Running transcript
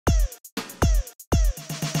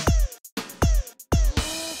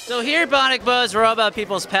So here at Bionic Buzz, we're all about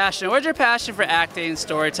people's passion. Where'd your passion for acting,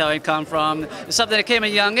 storytelling come from? Is something that came at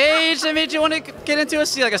a young age that made you want to get into it,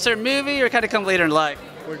 see like a certain movie, or kind of come later in life?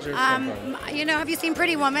 Where'd yours come from? You know, have you seen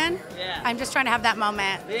Pretty Woman? Yeah. I'm just trying to have that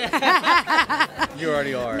moment. Yeah. You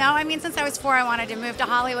already are. No, I mean, since I was 4, I wanted to move to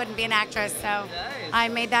Hollywood and be an actress, so I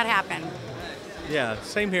made that happen. Yeah,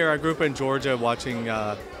 same here. I grew up in Georgia watching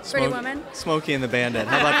Pretty Woman? Smokey and the Bandit.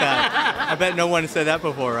 How about that? I bet no one said that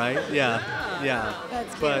before, right? Yeah.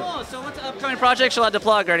 That's But Cool. So what's the upcoming projects you'll have to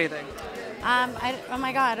plug or anything? oh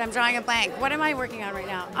my God, I'm drawing a blank. What am I working on right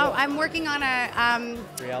now? Oh, I'm working on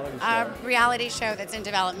a reality show that's in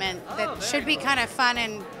development that should be kind of fun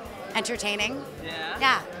and entertaining.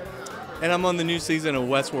 Yeah. And I'm on the new season of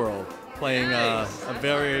Westworld, playing a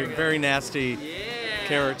very, very nasty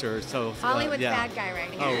character. So Hollywood's yeah. bad guy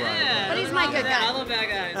right here. Oh, right. But he's my good guy. I love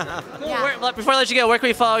bad guys. Cool. Yeah. Before I let you go, where can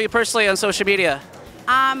we follow you personally on social media?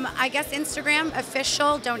 I guess Instagram,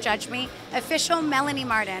 official, don't judge me, official Melanie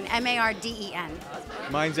Marden, M-A-R-D-E-N.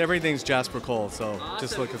 Mine's everything's Jasper Cole, so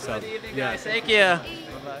just look us up. Yeah. Thank you.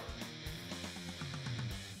 Bye-bye.